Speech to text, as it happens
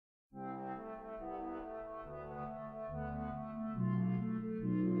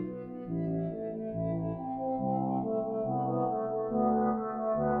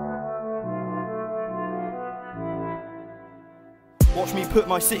Watch me put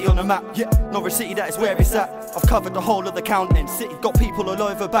my city on the map. Yeah, Norwich City, that is where it's at. I've covered the whole of the county. City got people all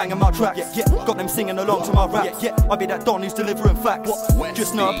over banging my tracks. Yeah, got them singing along to my raps. Yeah, I be that Don who's delivering facts.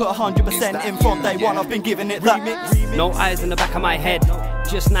 Just know I put 100% in from day one. I've been giving it that. No eyes in the back of my head.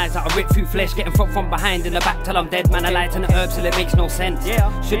 Just knives that I rip through flesh, getting from behind in the back till I'm dead. Man, I light in the herbs till it makes no sense.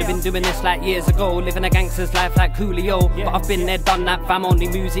 Should've been doing this like years ago, living a gangster's life like Coolio. But I've been there, done that, fam. Only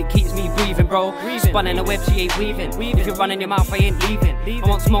music keeps me breathing, bro. Spun in a web, she ain't weaving. If you're running your mouth, I ain't leaving. I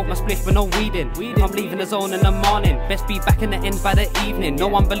won't smoke my spliff but no weeding. I'm leaving the zone in the morning. Best be back in the end by the evening. No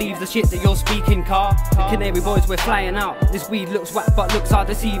one believes the shit that you're speaking, car. The Canary Boys, we're flying out. This weed looks whack but looks are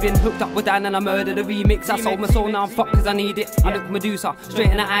deceiving. Hooked up with Dan and I murdered a remix. I sold my soul, now I'm fucked cause I need it. I look Medusa straight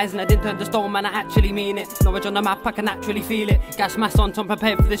in the eyes and I didn't turn to stone, man, I actually mean it. Norwich on the map, I can actually feel it. Gas mask on, I'm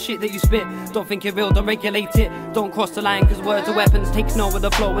prepared for the shit that you spit. Don't think you're real, don't regulate it. Don't cross the line, cause words are weapons. Take snow with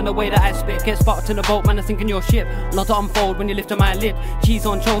the flow and the way that I spit. Get spotted in a boat, man, I'm sinking your ship. Not to unfold when you lift on my lip. Cheese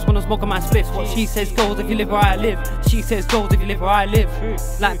on chose when I'm smoking my spliffs. What she says goes if you live where I live. She says goes if you live where I live.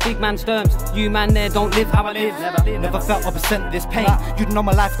 Like big man Sturmz, you man there don't live how I live. Never felt a percent of this pain. You know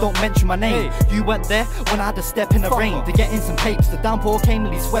my life, don't mention my name. You weren't there when I had to step in the rain to get in some papes. The downpour came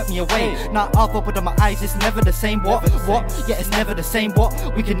and he swept me away. Now I've opened up my eyes, it's never the same. What? Yeah, it's never the same.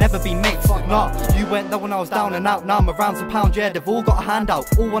 What? We can never be mates. Nah, you weren't there when I was down and out. Now I'm around some pound, yeah, they've all got a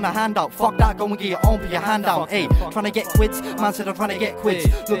handout. All want a handout. Fuck that, go and get your own, put your hand down. Hey, trying to get quids, man said I'm trying to get quids.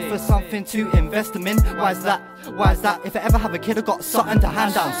 Look for something to invest them in. Why is that? Why is that? If I ever have a kid, I got something to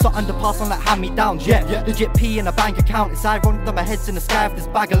hand down, something to pass on like hand-me-downs. Yeah, legit P in a bank account. It's ironic that my head's in the sky with this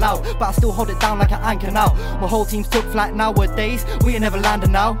bag allowed, but I still hold it down like an anchor now. My whole team's took flight nowadays, we ain't never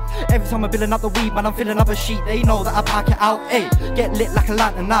landing now. Every time I'm building up the weed, man, I'm filling up a sheet. They know that I pack it out. Hey, get lit like a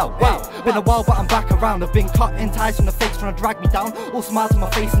lantern now. Wow, been a while but I'm back around. I've been cutting ties from the fakes trying to drag me down. All smiles on my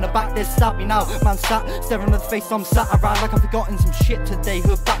face in the back, they stab me now. Man sat, staring at the face, I'm sat around like I've forgotten some shit today.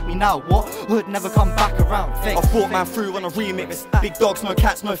 Who'd back me now? What? Who'd never come back around? Fake. I brought man through on a remix. Big dogs, no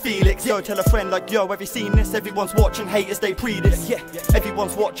cats, no Felix. Yo, tell a friend like, yo, have you seen this? Everyone's watching, haters, they pre this.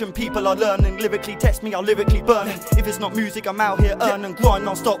 Everyone's watching, people are learning. Lyrically test me, I'll lyrically burn it. If it's not music, I'm out here earning. Grind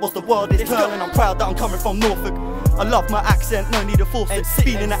non-stop whilst the world is turning. I'm proud that I'm coming from Norfolk. I love my accent, no need to force it.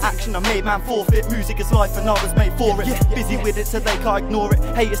 Feeling the action, I made man forfeit. Music is life and I was made for it. Busy with it so they can't ignore it.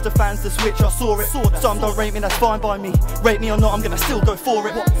 Haters to fans, the switch, I saw it. Some don't rate me, that's fine by me. Rate me or not, I'm gonna still go for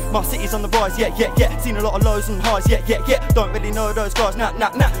it. My city's on the rise, yeah. Seen a lot of lows and highs, yeah. Don't really know those guys, nah.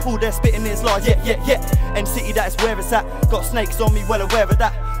 All they're spitting is lies, yeah. And city, that is where it's at. Got snakes on me, well aware of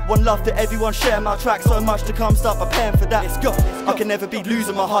that. One love to everyone, share my track. So much to come, start preparing for that. Let's go. I can never be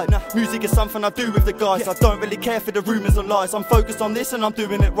losing my hype. Music is something I do with the guys. I don't really care for the rumours and lies. I'm focused on this and I'm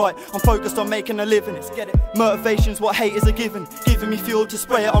doing it right. I'm focused on making a living. Let's get it. Motivation's what haters are giving me fuel to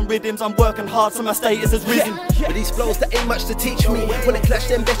spray it on rhythms. I'm working hard so my status has risen. With these flows that ain't much to teach me. When it clash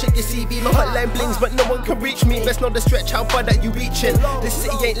then best check your CV. My hotline blings but no one can reach me. Best know the stretch how far that you reaching. This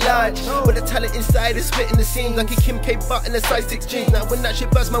city ain't large, but the talent inside is splitting the seams. Like a Kim K butt in a size 6 jeans. Now when that shit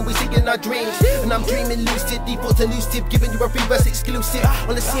bursts, man, we see in our dreams. And I'm dreaming lucid, default to loose tip, giving you a free verse exclusive.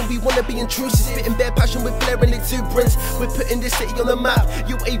 On the scene we wanna be intrusive, spitting bare passion with flair and exuberance. We're putting this city on the map.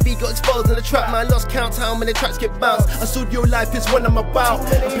 UAV got exposed in the trap, man, lost count how many tracks get bounced. I saw your life is what I'm about.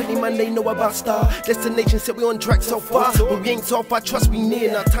 And plenty man they know about Star. Destination set we on track so far, but we ain't so far, trust we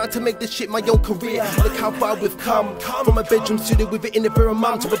near. Now time to make this shit my own career. Look how far we've come. From a bedroom studio with it in the for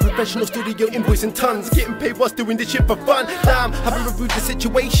mum to a professional studio invoicing tons. Getting paid whilst doing this shit for fun. Damn, having reviewed the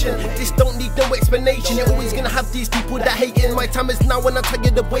situation. This don't need no explanation. You're always gonna have these people that hating. My time is now when I'm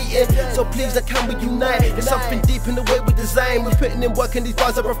tired of waiting. So please, I can we unite? There's something deep in the way we design. We're putting in work and these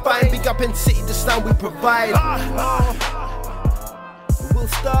bars are refined. Big up in city, the sound we provide.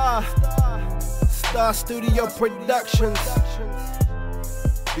 Wilstar, Star Studio Productions.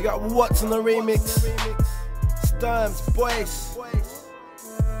 We got Wattz on the remix. Sturmz, boys.